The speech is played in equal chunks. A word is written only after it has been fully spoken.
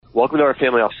Welcome to our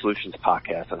Family Office Solutions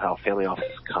podcast on how family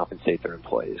offices compensate their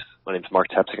employees. My name is Mark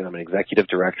Tepsich, and I'm an Executive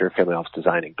Director of Family Office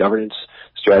Design and Governance,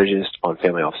 Strategist on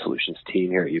Family Office Solutions team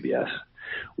here at UBS.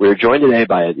 We are joined today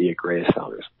by the Agreus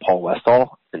founders, Paul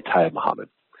Westall and Tayyab Mohamaed.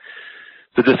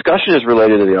 The discussion is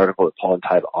related to the article that Paul and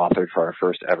Tayyab authored for our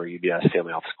first ever UBS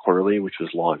Family Office Quarterly, which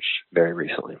was launched very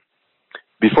recently.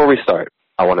 Before we start,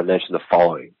 I want to mention the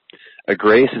following.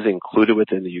 Agreus is included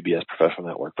within the UBS Professional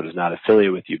Network, but is not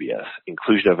affiliated with UBS.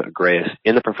 Inclusion of Agreus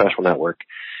in the Professional Network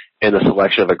and the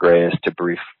selection of Agreus to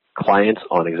brief clients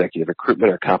on executive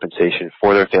recruitment or compensation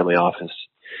for their family office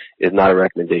is not a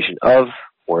recommendation of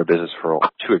or a business referral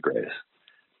to Agreus.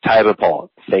 Tayyab and Paul,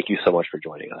 thank you so much for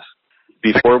joining us.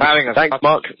 Thanks,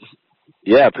 Mark.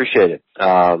 Yeah, appreciate it.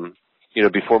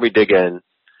 Before we dig in,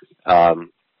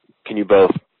 can you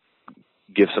both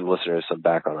give some listeners some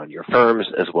background on your firms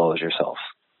as well as yourselves?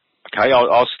 Okay,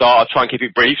 I'll start. I'll try and keep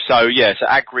it brief. So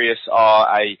Agreus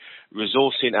are a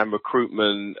resourcing and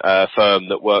recruitment firm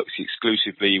that works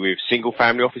exclusively with single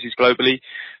family offices globally.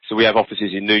 So we have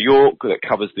offices in New York that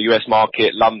covers the US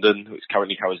market, London, which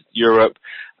currently covers Europe,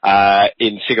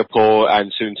 in Singapore,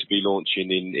 and soon to be launching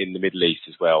in the Middle East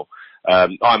as well.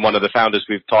 I'm one of the founders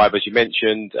with Tayyab, as you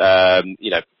mentioned.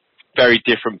 Very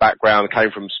different background,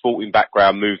 came from sporting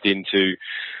background, moved into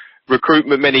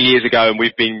recruitment many years ago, and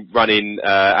we've been running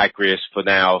Agreus for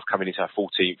now coming into our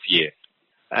 14th year.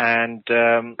 And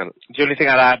the only thing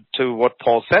I'd add to what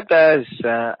Paul said there is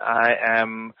I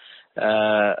am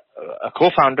a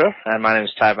co-founder, and my name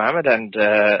is Tayyab Mohamaed,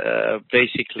 and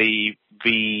basically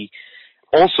we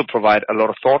also provide a lot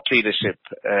of thought leadership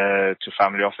to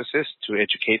family offices to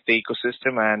educate the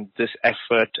ecosystem, and this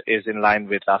effort is in line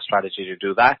with our strategy to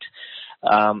do that.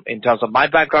 In terms of my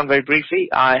background, very briefly,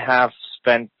 I have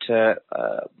spent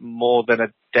more than a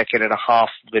decade and a half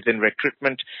within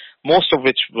recruitment, most of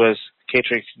which was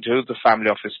catering to the family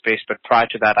office space, but prior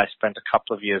to that I spent a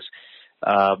couple of years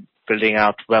building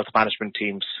out wealth management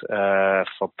teams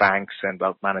for banks and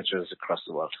wealth managers across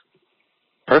the world.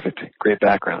 Perfect. Great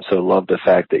background. So love the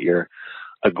fact that you're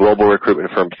a global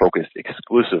recruitment firm focused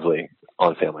exclusively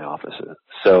on family offices.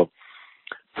 So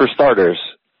for starters,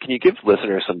 can you give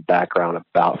listeners some background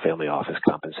about family office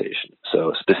compensation?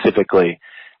 So specifically,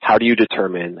 how do you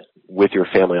determine with your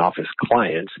family office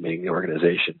clients, meaning the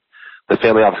organization, the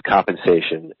family office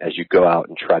compensation as you go out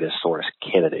and try to source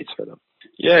candidates for them?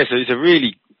 Yeah, so it's a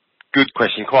really good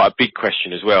question, quite a big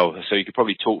question as well. So you could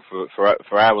probably talk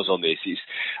for hours on this.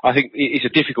 I think it's a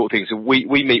difficult thing. So we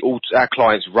meet all our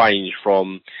clients range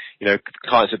from,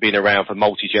 clients that have been around for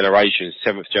multi-generations,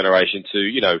 seventh generation,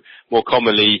 to, more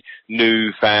commonly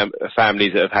new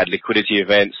families that have had liquidity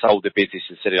events, sold their business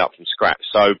and set it up from scratch.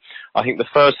 So I think the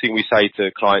first thing we say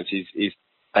to clients is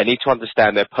they need to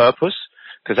understand their purpose,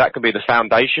 because that can be the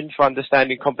foundation for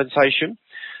understanding compensation.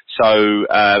 So,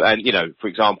 for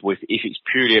example, if it's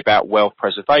purely about wealth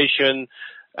preservation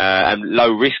and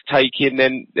low risk taking,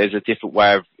 then there's a different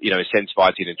way of,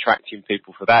 incentivizing and attracting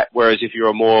people for that. Whereas if you're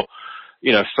a more,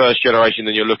 first generation,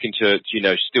 then you're looking to,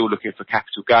 still looking for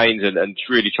capital gains and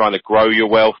really trying to grow your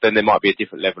wealth, then there might be a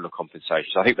different level of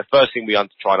compensation. So I think the first thing we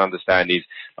try and understand is,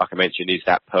 like I mentioned, is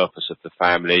that purpose of the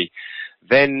family.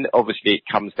 Then obviously it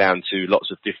comes down to lots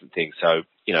of different things. So,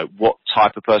 what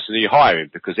type of person are you hiring?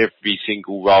 Because every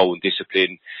single role and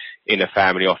discipline in a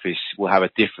family office will have a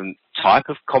different type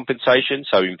of compensation.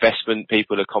 So investment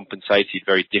people are compensated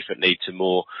very differently to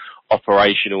more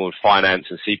operational and finance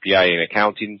and CPA and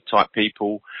accounting type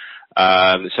people.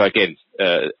 So again,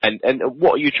 and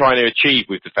what are you trying to achieve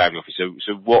with the family office?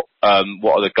 So what are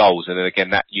the goals? And then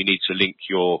again, that you need to link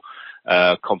your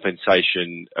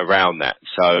compensation around that.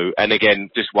 So, and again,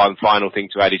 just one final thing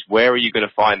to add is, where are you going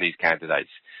to find these candidates?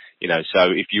 So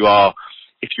if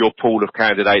your pool of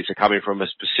candidates are coming from a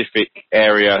specific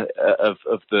area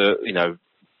of the,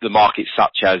 the market,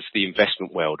 such as the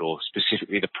investment world or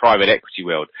specifically the private equity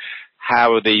world,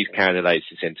 how are these candidates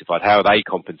incentivized? How are they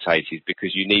compensated?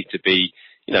 Because you need to be,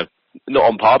 not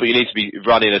on par, but you need to be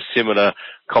running a similar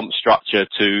comp structure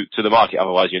to the market.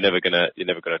 Otherwise, you're never gonna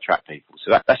attract people.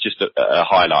 So that's just a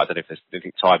highlight. I don't know if there's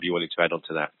anything, Tayyab, you wanted to add on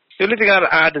to that. The only thing I'd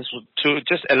add is to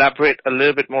just elaborate a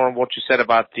little bit more on what you said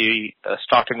about the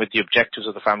starting with the objectives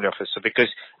of the family office. So because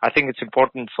I think it's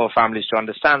important for families to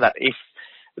understand that if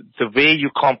the way you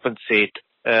compensate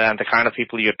and the kind of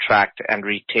people you attract and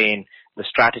retain, the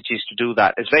strategies to do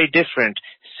that is very different,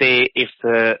 say, if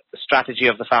the strategy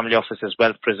of the family office is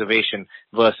wealth preservation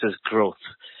versus growth,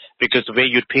 because the way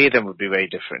you'd pay them would be very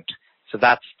different. So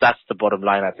that's the bottom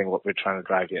line, I think, what we're trying to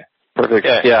drive here. Perfect.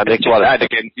 Yeah, makes a lot of sense.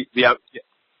 Again,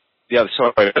 the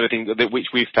other thing which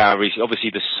we've found recently,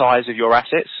 obviously the size of your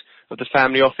assets of the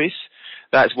family office,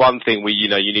 that's one thing you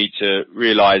need to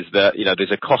realise that,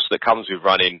 there's a cost that comes with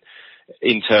running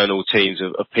internal teams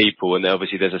of people, and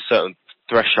obviously there's a certain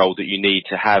threshold that you need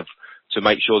to have to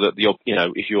make sure that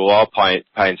if you are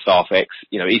paying staff X,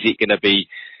 is it going to be,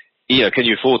 can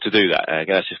you afford to do that?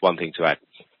 That's just one thing to add.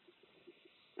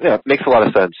 Yeah, it makes a lot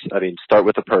of sense. I mean, start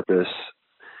with the purpose,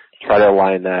 try to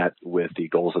align that with the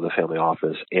goals of the family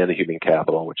office and the human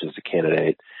capital, which is the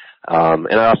candidate. And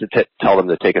I also tell them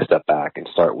to take a step back and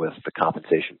start with the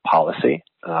compensation policy,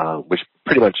 which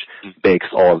pretty much bakes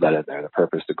all of that in there, the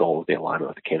purpose, the goal, the alignment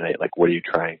with the candidate. Like, what are you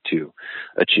trying to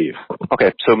achieve?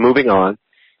 Okay, so moving on.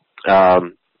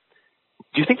 Do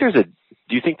you think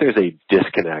there's a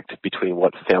disconnect between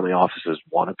what family offices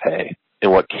want to pay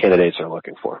and what candidates are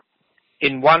looking for?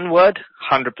 In one word,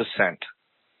 100%.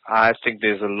 I think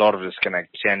there's a lot of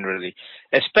disconnect generally,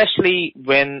 especially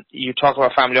when you talk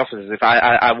about family offices. If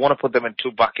I want to put them in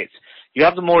two buckets. You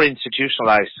have the more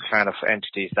institutionalized kind of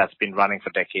entities that's been running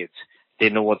for decades. They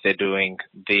know what they're doing.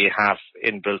 They have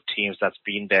inbuilt teams that's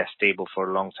been there stable for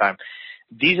a long time.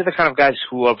 These are the kind of guys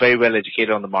who are very well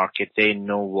educated on the market. They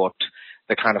know what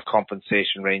the kind of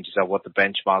compensation ranges are, what the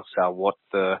benchmarks are, what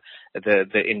the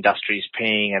industry is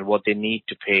paying, and what they need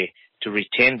to pay to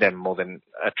retain them more than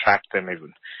attract them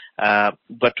even.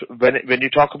 But when you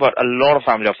talk about a lot of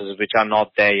family offices which are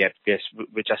not there yet,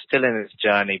 which are still in this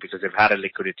journey because they've had a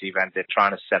liquidity event, they're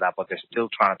trying to set up, or they're still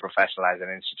trying to professionalize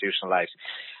and institutionalize,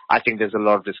 I think there's a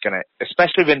lot of disconnect,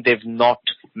 especially when they've not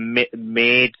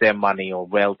made their money or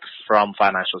wealth from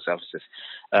financial services,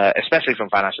 especially from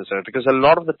financial services, because a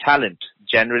lot of the talent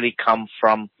generally come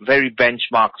from very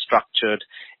benchmark structured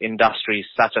industries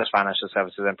such as financial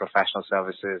services and professional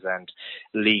services and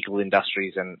legal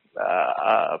industries and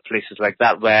places like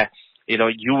that, where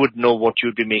you would know what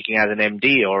you'd be making as an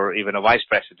MD or even a vice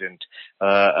president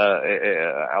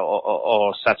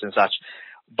or such and such.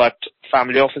 But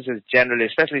family offices generally,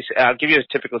 especially, I'll give you a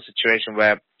typical situation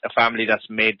where a family that's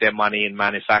made their money in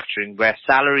manufacturing, where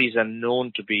salaries are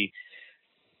known to be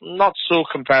not so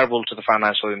comparable to the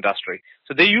financial industry.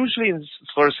 So they're usually in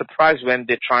for a surprise when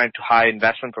they're trying to hire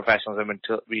investment professionals, and when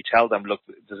we tell them, look,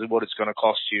 this is what it's going to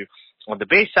cost you on the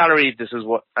base salary, this is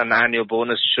what an annual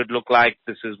bonus should look like,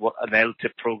 this is what an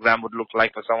LTIP program would look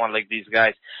like for someone like these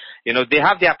guys. They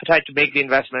have the appetite to make the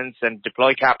investments and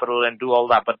deploy capital and do all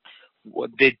that, but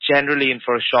they're generally in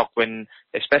for a shock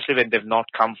especially when they've not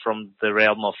come from the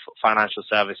realm of financial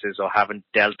services or haven't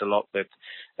dealt a lot with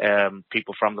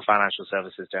people from the financial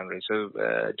services generally. So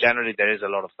generally there is a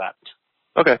lot of that.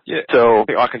 Okay, yeah. So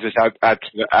I can just add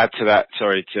to that.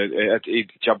 Sorry to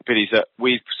jump in. Is that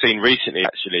we've seen recently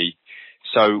actually.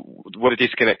 So what a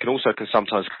disconnect can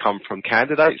sometimes come from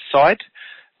candidates' side.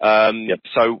 Yep.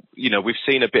 So we've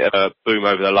seen a bit of a boom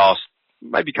over the last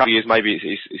maybe couple of years. Maybe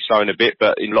it's slowing a bit,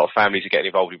 but a lot of families are getting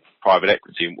involved in private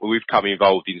equity. And we've come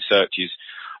involved in searches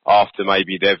after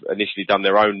maybe they've initially done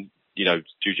their own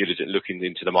due diligence looking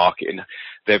into the market, and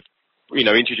they've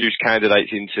introduced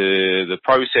candidates into the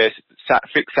process.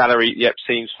 Fixed salary, yep,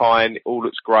 seems fine, all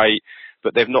looks great,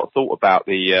 but they've not thought about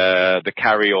the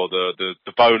carry or the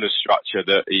bonus structure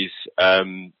that is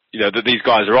that these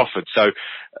guys are offered. So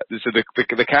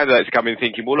the candidates come in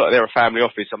thinking, well, look, they're a family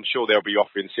office, I'm sure they'll be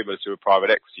offering similar to a private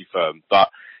equity firm, but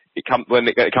when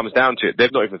it comes down to it,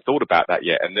 they've not even thought about that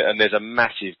yet, and there's a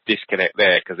massive disconnect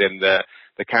there, because then the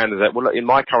candidate, well, look, in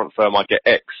my current firm I get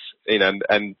X,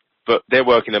 but they're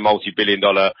working a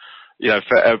multi-billion-dollar,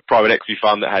 private equity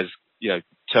fund that has,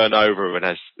 turnover and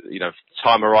has,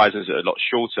 time horizons that are a lot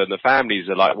shorter, and the families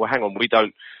are like, well, hang on,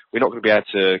 we're not going to be able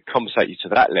to compensate you to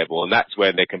that level, and that's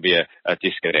where there can be a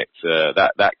disconnect.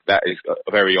 That is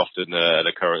very often an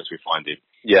occurrence we find in.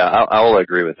 Yeah, I'll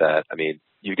agree with that. I mean,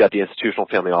 you've got the institutional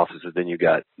family offices, then you've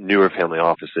got newer family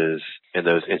offices, and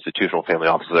those institutional family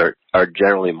offices are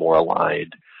generally more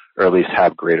aligned, or at least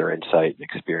have greater insight and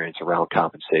experience around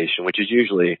compensation, which is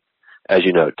usually, as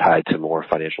you know, tied to more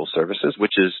financial services,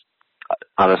 which is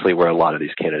honestly where a lot of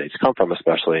these candidates come from,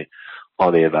 especially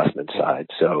on the investment side.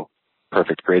 So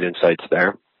perfect, great insights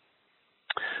there.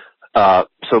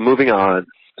 So moving on.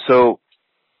 So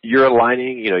you're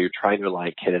aligning, you're trying to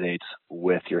align candidates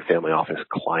with your family office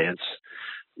clients.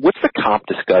 What's the comp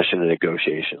discussion and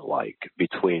negotiation like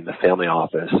between the family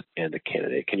office and the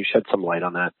candidate? Can you shed some light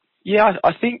on that? Yeah,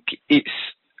 I think it's,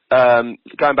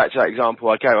 going back to that example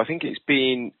I gave, I think it's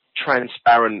been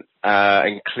transparent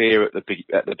and clear at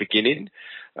the beginning.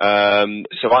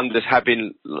 So just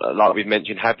having, like we've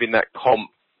mentioned, having that comp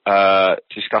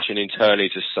discussion internally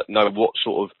to know what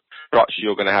sort of structure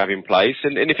you're going to have in place.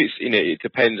 And if it's, it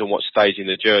depends on what stage in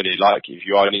the journey. Like if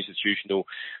you are an institutional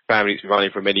family that's been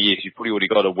running for many years, you've probably already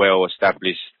got a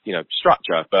well-established,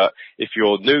 structure. But if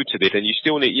you're new to this, then you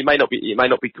still need, it may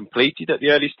not be completed at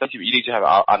the early stage, but you need to have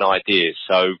an idea.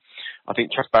 So I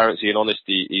think transparency and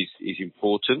honesty is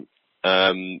important.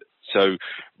 So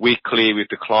we're clear with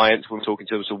the clients when we're talking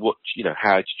to them. So what,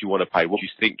 how do you want to pay? What do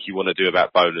you think you want to do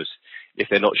about bonus? If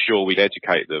they're not sure, we'd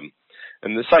educate them.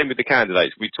 And the same with the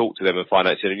candidates. We talk to them and find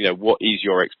out, what is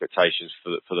your expectations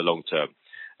for the long term?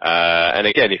 And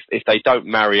again, if they don't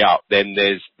marry up, then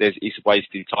it's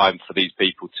wasting time for these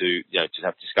people to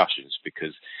have discussions,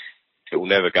 because it will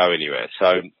never go anywhere.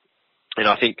 So,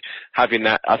 I think having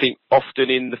that, often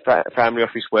in the family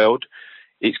office world,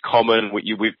 it's common.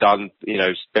 We've done,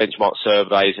 benchmark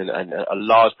surveys, and a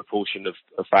large proportion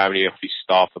of family office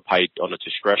staff are paid on a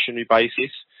discretionary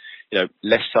basis.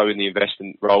 Less so in the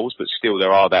investment roles, but still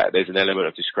there's an element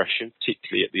of discretion,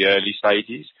 particularly at the early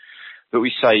stages. But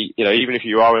we say, even if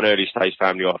you are an early stage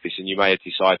family office and you may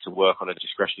decide to work on a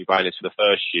discretionary bonus for the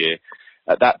first year,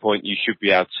 at that point you should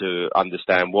be able to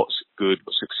understand what's good,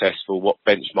 what's successful, what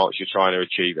benchmarks you're trying to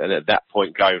achieve. And at that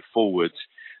point going forward,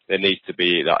 there needs to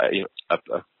be a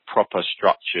proper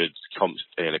structured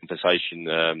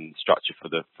compensation structure for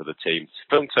the team.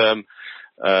 Long term,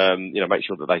 make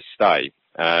sure that they stay.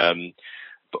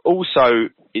 But also,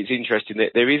 it's interesting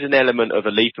that there is an element of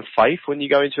a leap of faith when you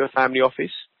go into a family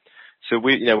office. So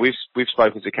we've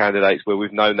spoken to candidates where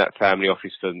we've known that family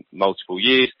office for multiple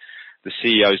years. The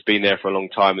CEO's been there for a long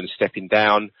time and stepping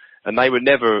down, and they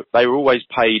were always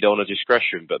paid on a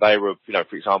discretion, but they were,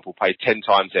 for example, paid 10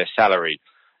 times their salary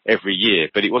every year,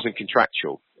 but it wasn't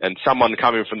contractual. And someone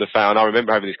coming from and I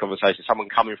remember having this conversation, someone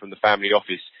coming from the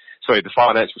the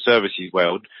financial services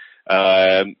world,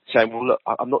 saying, well, look,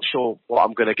 I'm not sure what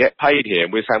I'm going to get paid here.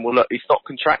 And we're saying, well, look, it's not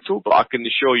contractual, but I can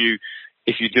assure you,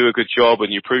 if you do a good job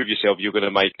and you prove yourself, you're going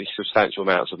to make substantial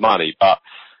amounts of money. But,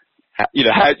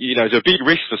 there's a big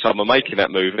risk for someone making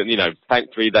that move. And,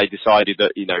 thankfully they decided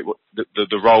that,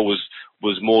 the role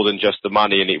was more than just the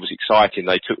money, and it was exciting.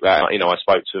 They took that, I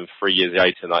spoke to them 3 years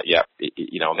later and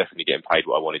I'm definitely getting paid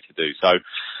what I wanted to do. So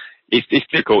it's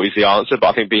difficult is the answer, but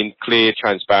I think being clear,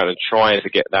 transparent, and trying to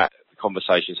get that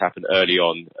conversations happen early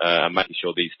on, and making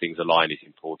sure these things align is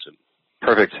important.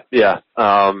 Perfect. Yeah.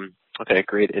 Okay.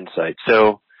 Great insight.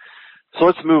 So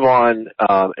let's move on,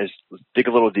 and let's dig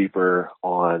a little deeper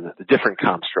on the different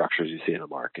comp structures you see in the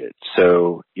market.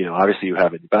 So, obviously you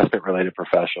have investment related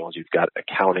professionals, you've got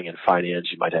accounting and finance,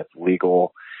 you might have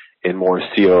legal and more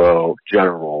COO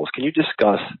general roles. Can you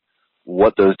discuss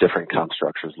what those different comp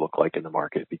structures look like in the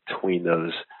market between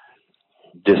those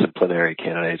disciplinary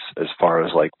candidates as far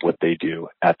as like what they do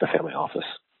at the family office?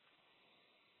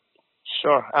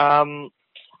 Sure.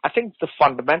 I think the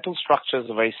fundamental structures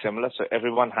are very similar. So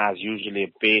everyone has usually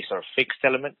a base or a fixed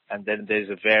element, and then there's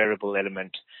a variable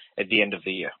element at the end of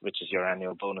the year, which is your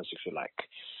annual bonus, if you like.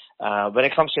 When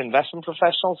it comes to investment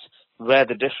professionals, where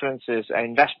the difference is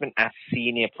investment as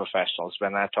senior professionals.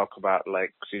 When I talk about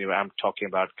senior, I'm talking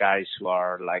about guys who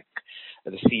are like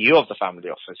the CEO of the family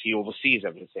office. He oversees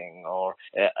everything, or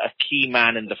a key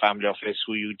man in the family office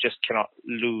who you just cannot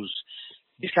lose.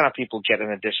 These kind of people get an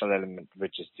additional element,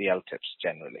 which is the LTIPs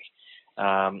generally.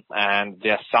 And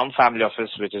there are some family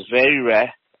office, which is very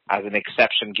rare, as an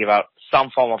exception, give out some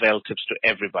form of LTIPs to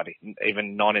everybody,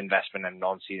 even non-investment and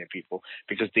non-senior people,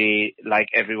 because they like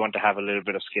everyone to have a little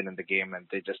bit of skin in the game, and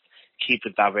they just keep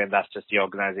it that way, and that's just the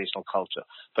organizational culture.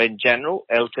 But in general,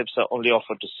 LTIPs are only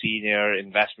offered to senior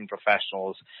investment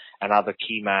professionals and other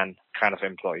key man kind of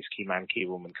employees, key man, key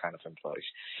woman kind of employees.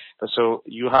 So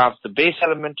you have the base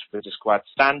element, which is quite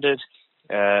standard,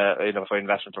 for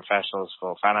investment professionals,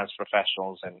 for finance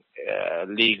professionals, and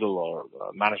legal or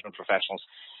management professionals.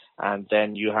 And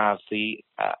then you have the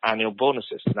annual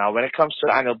bonuses. Now, when it comes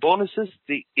to annual bonuses,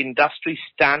 the industry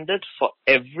standard for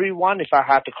everyone, if I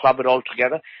had to club it all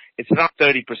together, it's not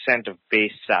 30% of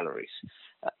base salaries,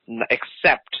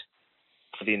 except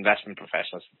for the investment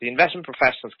professionals. The investment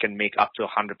professionals can make up to 100%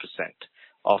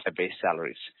 of their base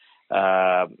salaries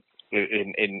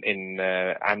in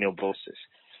annual bonuses.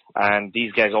 And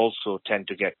these guys also tend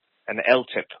to get an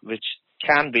LTIP, which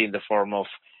can be in the form of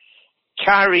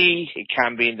carry, it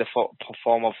can be in the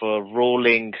form of a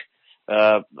rolling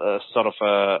sort of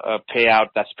a payout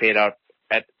that's paid out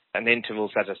at an interval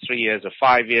such as 3 years or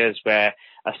 5 years, where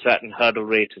a certain hurdle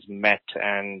rate is met,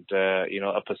 and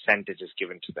a percentage is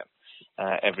given to them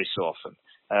every so often.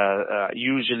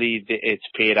 Usually it's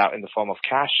paid out in the form of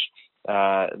cash.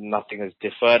 Nothing is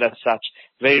deferred as such.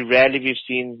 Very rarely we've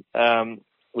seen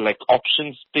like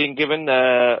options being given,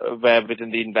 where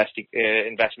within the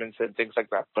investments and things like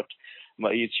that, but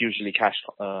it's usually cash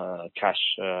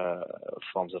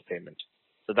forms of payment.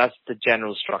 So that's the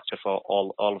general structure for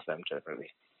all of them generally.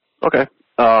 Okay.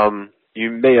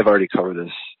 You may have already covered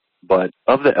this, but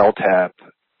of the LTAP,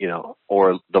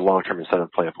 or the long-term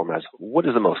incentive plan formats, what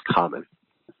is the most common?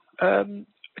 But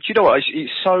you know what?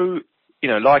 It's so,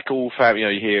 like all family,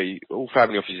 you hear all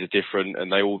family offices are different,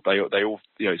 and they all,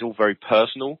 it's all very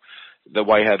personal, the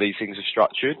way how these things are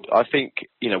structured. I think,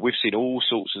 we've seen all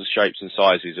sorts of shapes and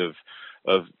sizes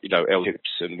of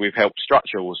LTIPs, and we've helped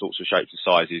structure all sorts of shapes and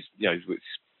sizes,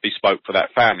 bespoke for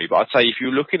that family. But I'd say if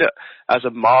you're looking at, as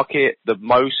a market, the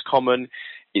most common,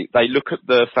 they look at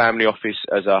the family office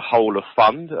as a whole of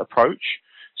fund approach.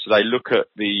 So they look at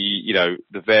the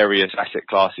various asset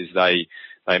classes they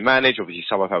manage. Obviously,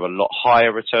 some have a lot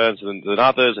higher returns than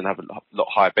others and have a lot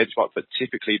higher benchmark, but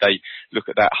typically they look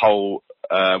at that whole,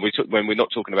 when we're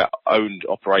not talking about owned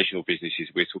operational businesses,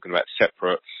 we're talking about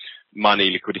separate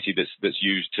money, liquidity that's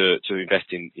used to invest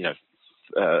in,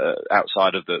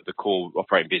 outside of the core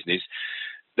operating business.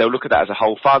 They'll look at that as a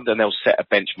whole fund, and they'll set a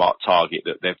benchmark target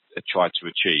that they've tried to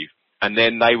achieve. And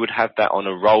then they would have that on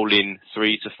a rolling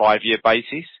 3 to 5 year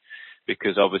basis,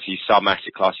 because obviously some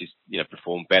asset classes,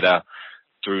 perform better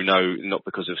through not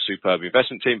because of superb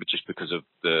investment team, but just because of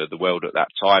the world at that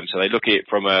time. So they look at it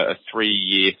from a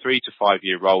 3 to 5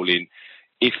 year rolling.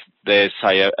 If there's,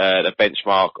 say, a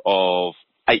benchmark of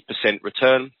 8%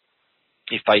 return,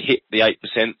 if they hit the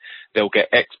 8%, they'll get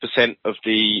X percent of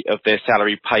their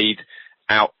salary paid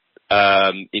out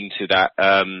into that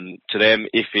to them.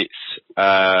 If it's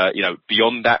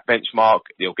beyond that benchmark,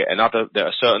 you'll get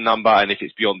a certain number, and if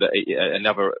it's beyond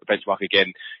another benchmark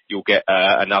again, you'll get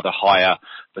another higher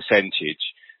percentage.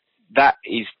 That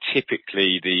is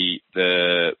typically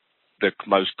the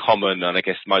most common and I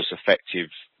guess most effective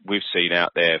we've seen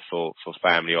out there for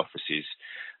family offices.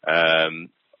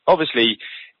 Obviously,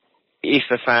 if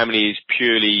a family is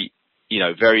purely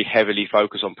very heavily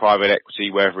focused on private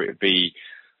equity, whether it be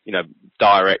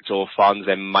direct or funds,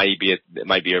 there may be a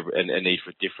need for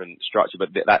a different structure, but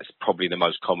that's probably the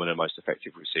most common and most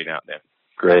effective we've seen out there.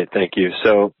 Great, thank you.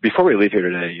 So before we leave here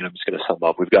today, I'm just going to sum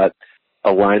up. We've got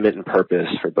alignment and purpose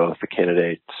for both the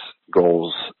candidate's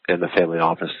goals and the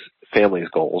family's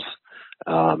goals,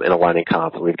 and aligning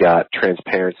comp. We've got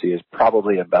transparency is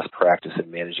probably a best practice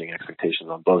in managing expectations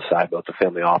on both sides, both the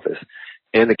family office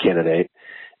and the candidate.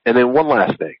 And then one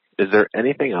last thing. Is there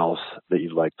anything else that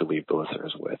you'd like to leave the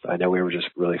listeners with? I know we were just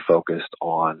really focused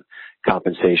on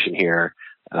compensation here,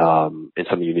 and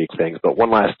some unique things, but one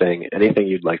last thing, anything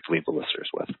you'd like to leave the listeners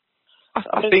with?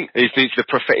 I think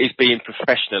it's being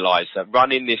professionalized. So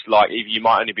running this you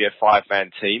might only be a 5-man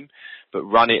team, but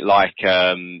run it like,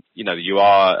 you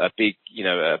are a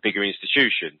bigger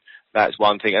institution. That's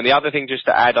one thing. And the other thing, just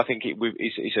to add, I think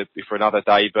it's for another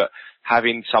day, but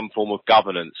having some form of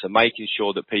governance and making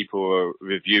sure that people are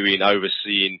reviewing,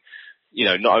 overseeing,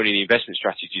 not only the investment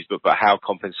strategies, but how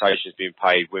compensation is being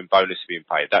paid, when bonus is being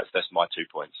paid. That's my 2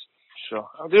 points. Sure.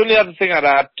 The only other thing I'd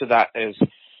add to that is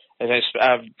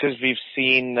because we've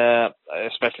seen,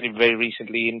 especially very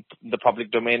recently in the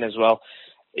public domain as well,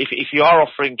 if you are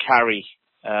offering carry,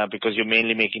 because you're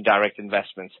mainly making direct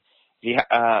investments,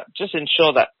 just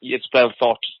ensure that it's well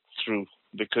thought through,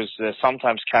 because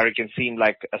sometimes carry can seem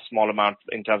like a small amount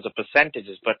in terms of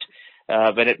percentages, but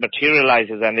when it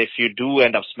materializes, and if you do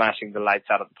end up smashing the lights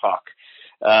out of the park,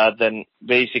 then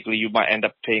basically you might end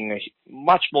up paying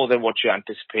much more than what you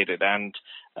anticipated. And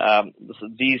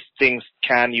these things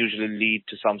can usually lead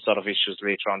to some sort of issues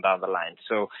later on down the line.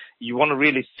 So you want to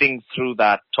really think through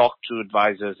that, talk to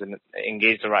advisors, and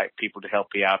engage the right people to help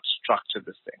you out, structure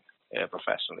this thing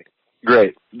professionally.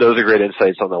 Great. Those are great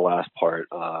insights on the last part,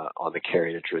 on the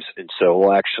carried interest. And so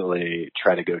we'll actually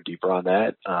try to go deeper on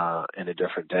that in a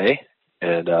different day.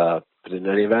 And but in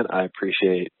any event, I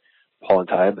appreciate Paul and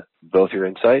Tayyab, both your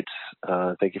insights.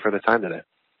 Thank you for the time today.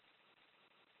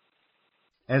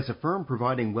 As a firm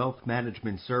providing wealth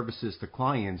management services to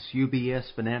clients,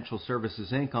 UBS Financial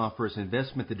Services, Inc. offers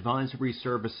investment advisory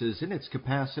services in its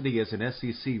capacity as an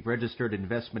SEC-registered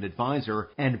investment advisor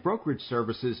and brokerage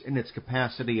services in its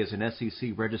capacity as an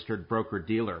SEC-registered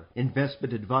broker-dealer.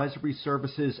 Investment advisory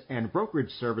services and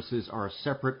brokerage services are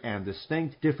separate and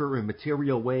distinct, differ in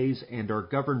material ways, and are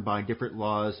governed by different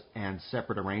laws and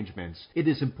separate arrangements. It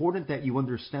is important that you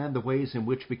understand the ways in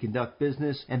which we conduct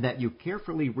business and that you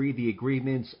carefully read the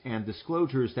agreements statements and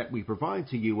disclosures that we provide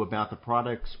to you about the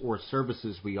products or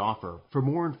services we offer. For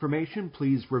more information,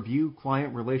 please review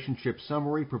Client Relationship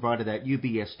Summary provided at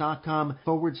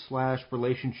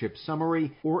ubs.com/relationship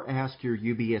summary or ask your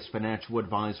UBS financial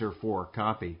advisor for a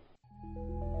copy.